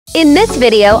In this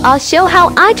video, I'll show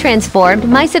how I transformed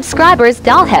my subscriber's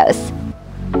dollhouse.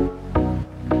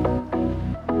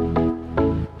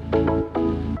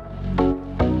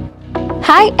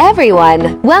 Hi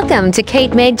everyone! Welcome to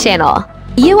Kate Made channel.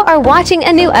 You are watching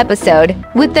a new episode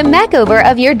with the makeover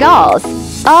of your dolls.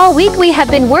 All week we have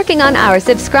been working on our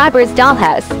subscriber's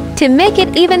dollhouse to make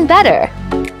it even better.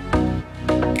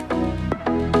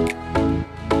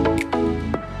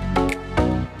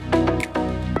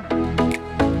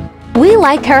 We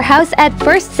liked her house at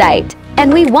first sight,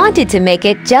 and we wanted to make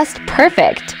it just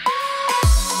perfect.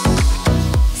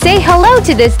 Say hello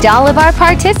to this doll of our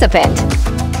participant.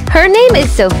 Her name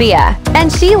is Sophia,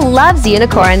 and she loves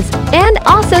unicorns and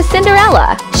also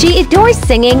Cinderella. She adores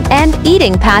singing and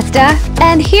eating pasta.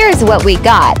 And here's what we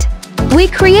got. We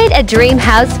create a dream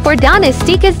house for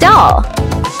Donistika's doll.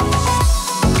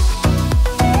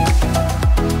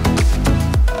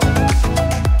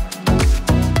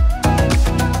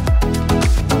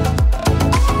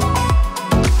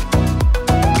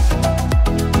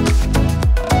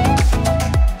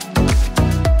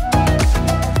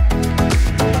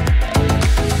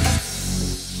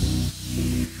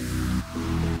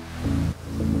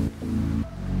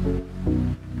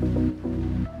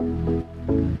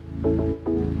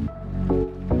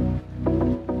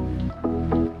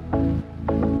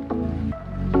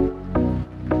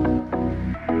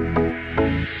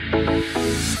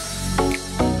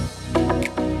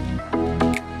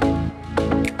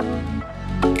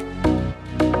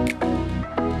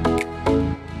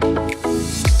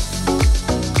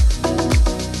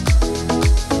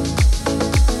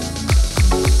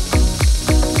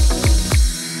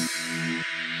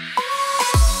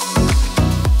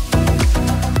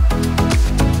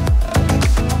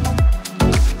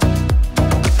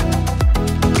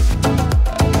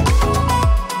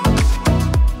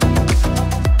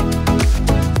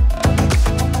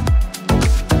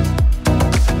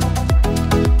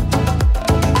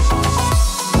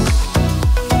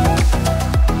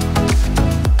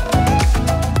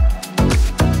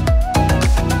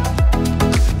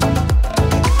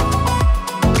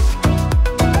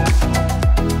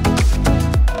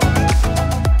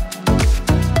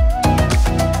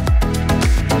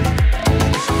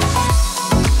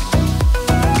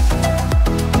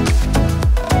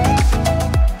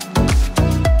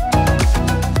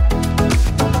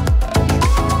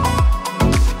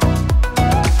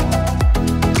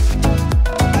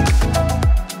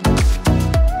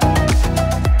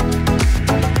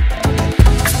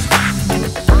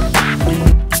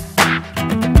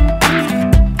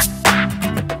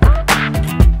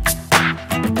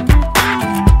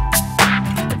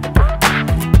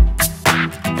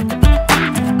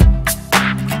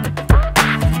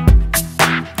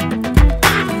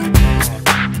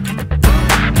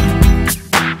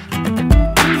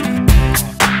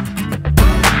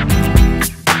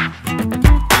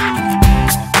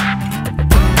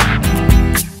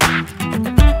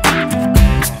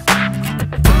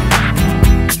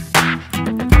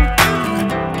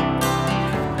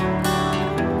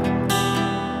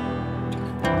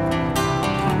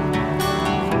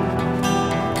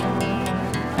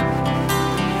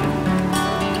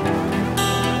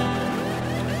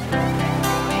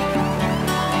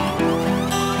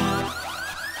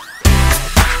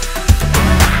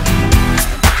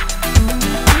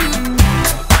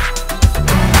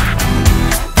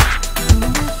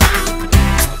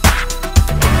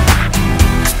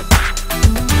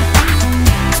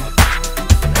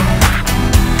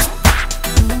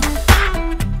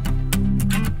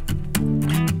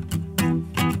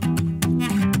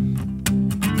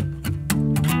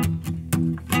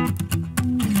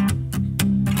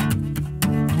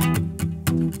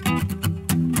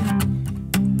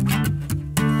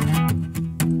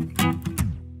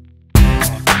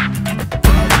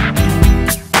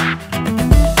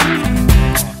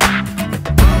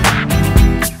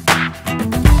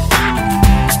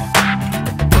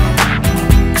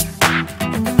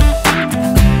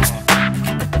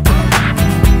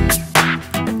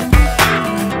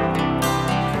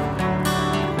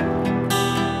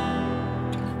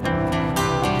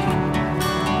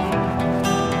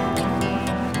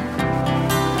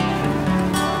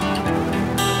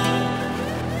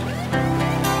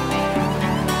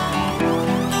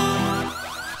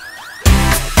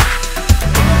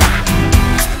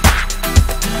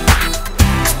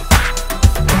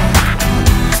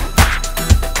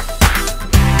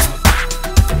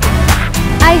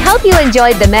 Hope you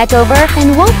enjoyed the makeover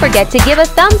and won't forget to give a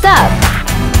thumbs up.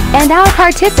 And our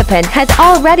participant has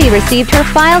already received her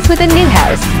files with a new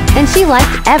house, and she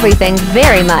liked everything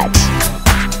very much.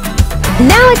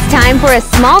 Now it's time for a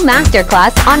small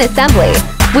masterclass on assembly,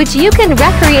 which you can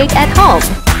recreate at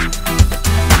home.